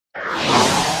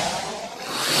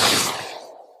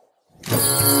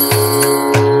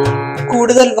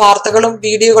കൂടുതൽ വാർത്തകളും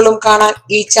വീഡിയോകളും കാണാൻ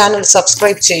ഈ ചാനൽ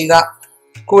സബ്സ്ക്രൈബ് ചെയ്യുക.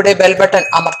 കൂടെ ബെൽ ബട്ടൺ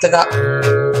അമർത്തുക.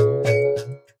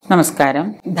 നമസ്കാരം.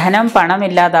 ധനം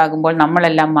പണമില്ലാതാകുമ്പോൾ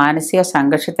നമ്മളെല്ലാം മാനസിക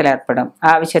സംഘർഷത്തിലേർപ്പെടും.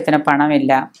 ആവശ്യത്തിന്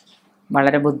പണമില്ല,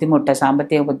 വളരെ ബുദ്ധിമുട്ട്,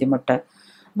 സാമ്പത്തിക ബുദ്ധിമുട്ട്.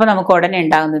 അപ്പോൾ നമുക്ക് ഉടനെ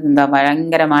ഉണ്ടാകുന്നത് എന്താ?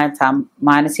 ഭയങ്കരമായ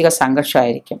മാനസിക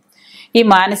സംഘർഷമായിരിക്കും. ഈ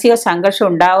മാനസിക സംഘർഷം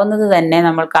ഉണ്ടാകുന്നത് തന്നെ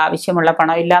നമ്മൾക്ക് ആവശ്യമുള്ള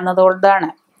പണമില്ല എന്നതുകൊണ്ടാണ്.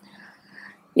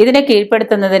 ഇതിനെ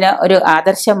കീഴ്പ്പെടുത്തുന്നതിന് ഒരു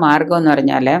ആദർശ മാർഗം എന്ന്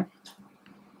പറഞ്ഞാൽ,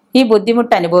 ഈ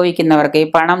ബുദ്ധിമുട്ട് അനുഭവിക്കുന്നവർക്ക്, ഈ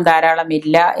പണം ധാരാളം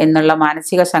ഇല്ല എന്നുള്ള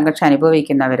മാനസിക സംഘർഷം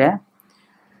അനുഭവിക്കുന്നവർ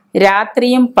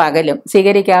രാത്രിയും പകലും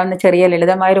സ്വീകരിക്കാവുന്ന ചെറിയ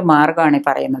ലളിതമായൊരു മാർഗമാണ് ഈ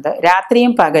പറയുന്നത്.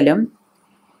 രാത്രിയും പകലും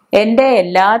എൻ്റെ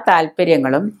എല്ലാ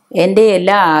താല്പര്യങ്ങളും എൻ്റെ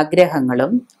എല്ലാ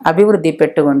ആഗ്രഹങ്ങളും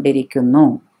അഭിവൃദ്ധിപ്പെട്ടുകൊണ്ടിരിക്കുന്നു.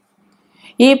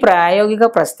 ഈ പ്രായോഗിക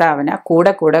പ്രസ്താവന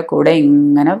കൂടെ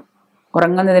ഇങ്ങനെ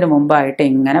ഉറങ്ങുന്നതിന് മുമ്പായിട്ട്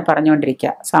ഇങ്ങനെ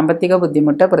പറഞ്ഞുകൊണ്ടിരിക്കുക. സാമ്പത്തിക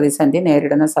ബുദ്ധിമുട്ട്, പ്രതിസന്ധി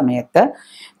നേരിടുന്ന സമയത്ത്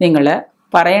നിങ്ങൾ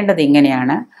പറയേണ്ടത്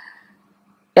ഇങ്ങനെയാണ്.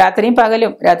 രാത്രിയും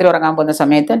പകലും, രാത്രി ഉറങ്ങാൻ പോകുന്ന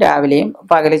സമയത്തും രാവിലെയും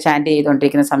പകൽ ചാൻറ്റ്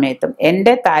ചെയ്തുകൊണ്ടിരിക്കുന്ന സമയത്തും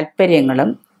എൻ്റെ താല്പര്യങ്ങളും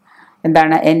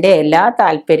എൻ്റെ എല്ലാ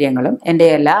താല്പര്യങ്ങളും എൻ്റെ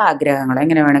എല്ലാ ആഗ്രഹങ്ങളും,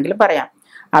 എങ്ങനെ വേണമെങ്കിലും പറയാം,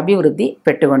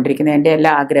 അഭിവൃദ്ധിപ്പെട്ടുകൊണ്ടിരിക്കുന്നു. എൻ്റെ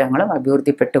എല്ലാ ആഗ്രഹങ്ങളും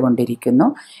അഭിവൃദ്ധിപ്പെട്ടുകൊണ്ടിരിക്കുന്നു.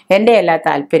 എൻ്റെ എല്ലാ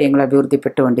താല്പര്യങ്ങളും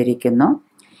അഭിവൃദ്ധിപ്പെട്ടുകൊണ്ടിരിക്കുന്നു.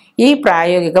 ഈ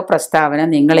പ്രായോഗിക പ്രസ്താവന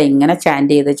നിങ്ങൾ ഇങ്ങനെ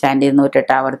ചാൻറ്റ് ചെയ്ത്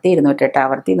 108 ആവർത്തി, 208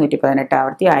 ആവർത്തി, 118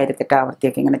 ആവർത്തി, 1008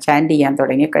 ആവർത്തിയൊക്കെ ഇങ്ങനെ ചാൻറ്റ് ചെയ്യാൻ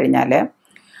തുടങ്ങിക്കഴിഞ്ഞാൽ,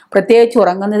 പ്രത്യേകിച്ച്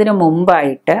ഉറങ്ങുന്നതിന്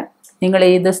മുമ്പായിട്ട് നിങ്ങൾ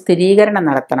ഇത് സ്ഥിരീകരണം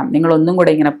നടത്തണം. നിങ്ങളൊന്നും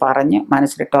കൂടെ ഇങ്ങനെ പറഞ്ഞ്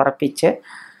മനസ്സിലിട്ട് ഉറപ്പിച്ച്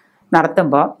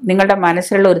നടത്തുമ്പോൾ നിങ്ങളുടെ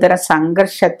മനസ്സിലുള്ള ഒരുതരം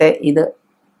സംഘർഷത്തെ ഇത്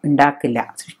ഉണ്ടാക്കില്ല.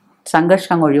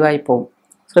 സംഘർഷം ഒഴിവായി പോകും.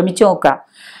 ശ്രമിച്ചു നോക്കുക.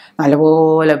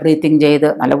 നല്ലപോലെ ബ്രീത്തിങ് ചെയ്ത്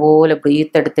നല്ലപോലെ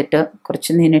ബ്രീത്ത് എടുത്തിട്ട്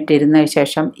കുറച്ച് മിനിറ്റ് ഇരുന്ന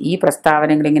ശേഷം ഈ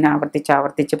പ്രസ്താവനകളിങ്ങനെ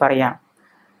ആവർത്തിച്ച് പറയാം.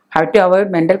 How to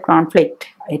avoid mental conflict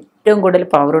ഏറ്റവും കൂടുതൽ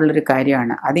പവറുള്ളൊരു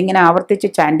കാര്യമാണ്. അതിങ്ങനെ ആവർത്തിച്ച്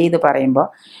ചാൻറ്റ് ചെയ്ത് പറയുമ്പോൾ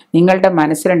നിങ്ങളുടെ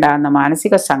മനസ്സിലുണ്ടാകുന്ന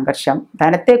മാനസിക സംഘർഷം,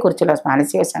 ധനത്തെക്കുറിച്ചുള്ള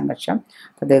മാനസിക സംഘർഷം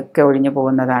അതൊക്കെ ഒഴിഞ്ഞു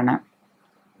പോകുന്നതാണ്.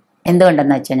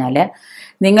 എന്തുകൊണ്ടെന്ന് വെച്ച് കഴിഞ്ഞാൽ,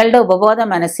 നിങ്ങളുടെ ഉപബോധ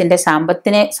മനസ്സിൻ്റെ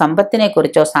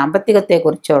സമ്പത്തിനെക്കുറിച്ചോ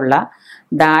സാമ്പത്തികത്തെക്കുറിച്ചോ ഉള്ള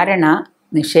ധാരണ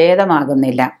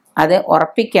നിഷേധമാകുന്നില്ല. അത്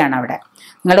ഉറപ്പിക്കുകയാണ് അവിടെ.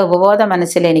 നിങ്ങളുടെ ഉപബോധ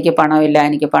മനസ്സിൽ എനിക്ക്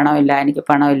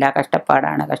പണമില്ല,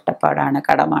 കഷ്ടപ്പാടാണ്,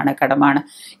 കടമാണ്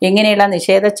ഇങ്ങനെയുള്ള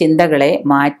നിഷേധ ചിന്തകളെ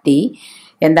മാറ്റി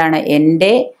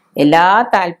എൻ്റെ എല്ലാ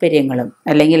താല്പര്യങ്ങളും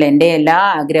അല്ലെങ്കിൽ എൻ്റെ എല്ലാ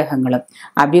ആഗ്രഹങ്ങളും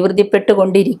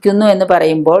അഭിവൃദ്ധിപ്പെട്ടുകൊണ്ടിരിക്കുന്നു എന്ന്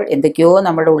പറയുമ്പോൾ എന്തൊക്കെയോ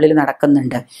നമ്മുടെ ഉള്ളിൽ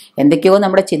നടക്കുന്നുണ്ട്, എന്തൊക്കെയോ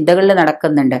നമ്മുടെ ചിന്തകളിൽ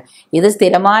നടക്കുന്നുണ്ട്. ഇത്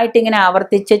സ്ഥിരമായിട്ട് ഇങ്ങനെ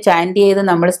ആവർത്തിച്ച് ചാൻറ്റ് ചെയ്ത്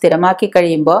നമ്മൾ സ്ഥിരമാക്കി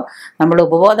കഴിയുമ്പോൾ നമ്മൾ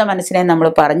ഉപബോധ മനസ്സിനെ നമ്മൾ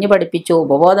പറഞ്ഞു പഠിപ്പിച്ചു,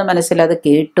 ഉപബോധ മനസ്സിൽ അത്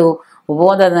കേട്ടു,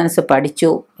 ഉപബോധ മനസ്സ് പഠിച്ചു.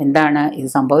 ഇത്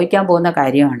സംഭവിക്കാൻ പോകുന്ന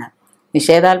കാര്യമാണ്.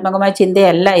 നിഷേധാത്മകമായ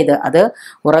ചിന്തയല്ല ഇത്. അത്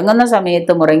ഉറങ്ങുന്ന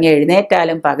സമയത്തും ഉറങ്ങി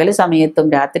എഴുന്നേറ്റാലും പകൽ സമയത്തും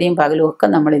രാത്രിയും പകലും ഒക്കെ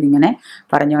നമ്മളിതിങ്ങനെ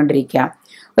പറഞ്ഞുകൊണ്ടിരിക്കുക.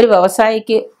 ഒരു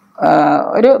വ്യവസായിക്ക്,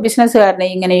 ഒരു ബിസിനസ്സുകാരനെ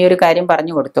ഇങ്ങനെ ഈ ഒരു കാര്യം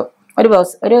പറഞ്ഞു കൊടുത്തു.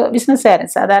 ഒരു ബിസിനസ്സുകാരൻ,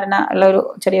 സാധാരണ ഉള്ള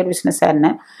ചെറിയൊരു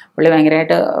ബിസിനസ്സുകാരന്, പുള്ളി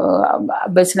ഭയങ്കരമായിട്ട്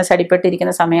ബിസിനസ്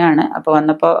അടിപ്പെട്ടിരിക്കുന്ന സമയമാണ്. അപ്പോൾ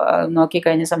വന്നപ്പോൾ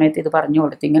നോക്കിക്കഴിഞ്ഞ സമയത്ത് ഇത് പറഞ്ഞു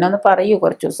കൊടുത്തു. ഇങ്ങനെ ഒന്ന് പറയൂ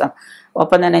കുറച്ച് ദിവസം,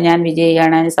 ഒപ്പം തന്നെ ഞാൻ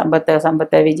വിജയിയാണ്,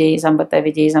 സമ്പത്ത് വിജയി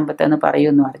എന്ന് പറയൂ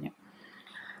എന്ന് പറഞ്ഞു.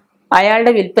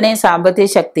 അയാളുടെ വിൽപ്പനയും സാമ്പത്തിക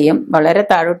ശക്തിയും വളരെ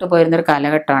താഴോട്ട് പോയിരുന്നൊരു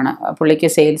കാലഘട്ടമാണ്. പുള്ളിക്ക്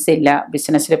സെയിൽസ് ഇല്ല,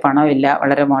 ബിസിനസ്സിൽ പണമില്ല,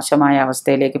 വളരെ മോശമായ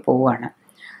അവസ്ഥയിലേക്ക് പോവുകയാണ്.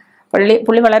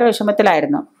 പുള്ളി വളരെ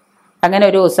വിഷമത്തിലായിരുന്നു. അങ്ങനെ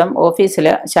ഒരു ദിവസം ഓഫീസിൽ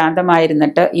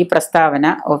ശാന്തമായിരുന്നിട്ട് ഈ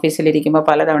പ്രസ്താവന ഓഫീസിലിരിക്കുമ്പോൾ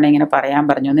പലതവണ ഇങ്ങനെ പറയാൻ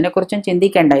പറഞ്ഞു. ഇതിനെക്കുറിച്ചും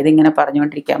ചിന്തിക്കേണ്ട, ഇതിങ്ങനെ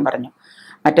പറഞ്ഞുകൊണ്ടിരിക്കാൻ പറഞ്ഞു.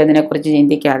 മറ്റൊന്നിനെക്കുറിച്ച്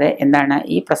ചിന്തിക്കാതെ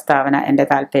ഈ പ്രസ്താവന എൻ്റെ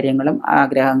താല്പര്യങ്ങളും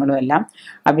ആഗ്രഹങ്ങളും എല്ലാം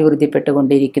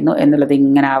അഭിവൃദ്ധിപ്പെട്ടുകൊണ്ടിരിക്കുന്നു എന്നുള്ളത്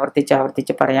ഇങ്ങനെ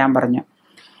ആവർത്തിച്ച് പറയാൻ പറഞ്ഞു.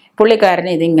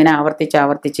 പുള്ളിക്കാരന് ഇതിങ്ങനെ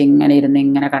ആവർത്തിച്ച്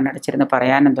ഇങ്ങനെ കണ്ണടച്ചിരുന്ന്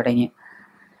പറയാനും തുടങ്ങി.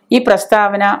 ഈ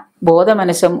പ്രസ്താവന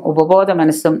ബോധമനസ്സും ഉപബോധ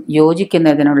മനസ്സും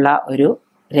യോജിക്കുന്നതിനുള്ള ഒരു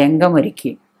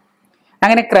രംഗമൊരുക്കി.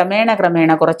 അങ്ങനെ ക്രമേണ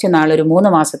കുറച്ച് നാൾ, ഒരു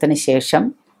 3 മാസത്തിന് ശേഷം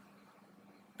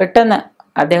പെട്ടെന്ന്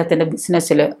അദ്ദേഹത്തിൻ്റെ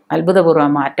ബിസിനസ്സിൽ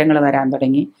അത്ഭുതപൂർവ്വം മാറ്റങ്ങൾ വരാൻ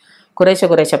തുടങ്ങി.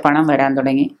 കുറേശ്ശെ പണം വരാൻ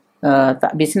തുടങ്ങി,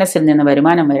 ബിസിനസ്സിൽ നിന്ന്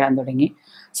വരുമാനം വരാൻ തുടങ്ങി,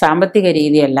 സാമ്പത്തിക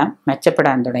രീതിയെല്ലാം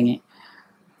മെച്ചപ്പെടാൻ തുടങ്ങി.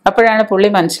 അപ്പോഴാണ് പുള്ളി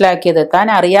മനസ്സിലാക്കിയത്, താൻ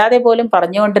അറിയാതെ പോലും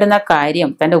പറഞ്ഞുകൊണ്ടിരുന്ന കാര്യം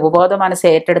തൻ്റെ ഉപബോധ മനസ്സ്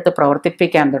ഏറ്റെടുത്ത്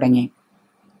പ്രവർത്തിപ്പിക്കാൻ തുടങ്ങി.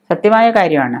 സത്യമായ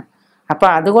കാര്യമാണ്. അപ്പോൾ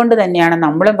അതുകൊണ്ട് തന്നെയാണ്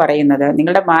നമ്മളും പറയുന്നത്,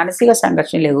 നിങ്ങളുടെ മാനസിക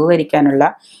സംഘർഷം ലഘൂകരിക്കാനുള്ള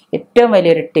ഏറ്റവും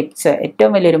വലിയൊരു ടിപ്സ്,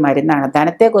 ഏറ്റവും വലിയൊരു മരുന്നാണ്.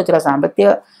 ധനത്തെക്കുറിച്ചുള്ള സാമ്പത്തിക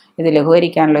ഇത്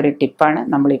ലഘൂകരിക്കാനുള്ള ഒരു ടിപ്പാണ്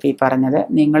നമ്മളിപ്പോൾ ഈ പറഞ്ഞത്.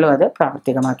 നിങ്ങളും അത്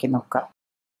പ്രാവർത്തികമാക്കി നോക്കുക.